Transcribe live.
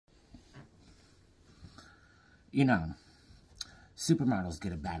You know, supermodels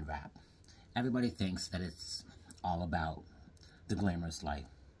get a bad rap. Everybody thinks that it's all about the glamorous life.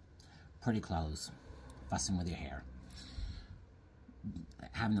 Pretty clothes, fussing with your hair,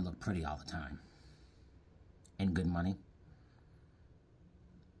 having to look pretty all the time, and good money.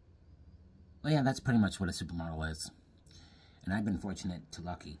 Well, yeah, that's pretty much what a supermodel is. And I've been fortunate to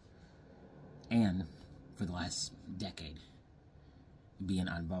lucky, and for the last decade, being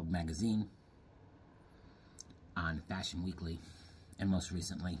on Vogue magazine, on Fashion Weekly, and most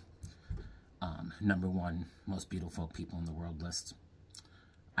recently, #1 most beautiful people in the world list.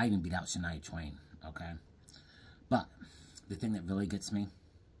 I even beat out Shania Twain, okay? But the thing that really gets me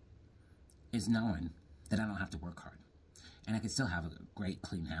is knowing that I don't have to work hard. And I can still have a great,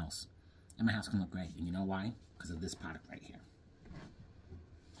 clean house. And my house can look great. And you know why? Because of this product right here.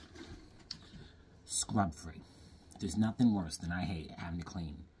 Scrub-free. There's nothing worse than I hate having to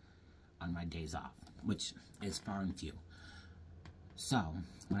clean on my days off, which is far and few. So,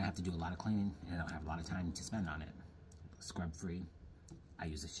 when I have to do a lot of cleaning and I don't have a lot of time to spend on it, scrub-free, I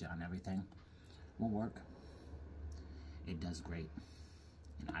use this shit on everything, will work. It does great,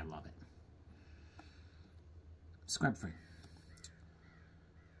 and I love it. Scrub-free.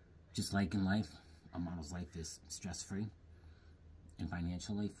 Just like in life, a model's life is stress-free and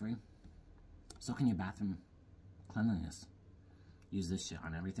financially free. So can your bathroom cleanliness. Use this shit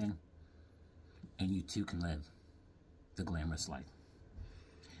on everything, and you too can live the glamorous life.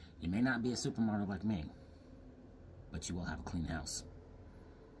 You may not be a supermodel like me, but you will have a clean house.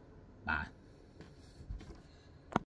 Bye.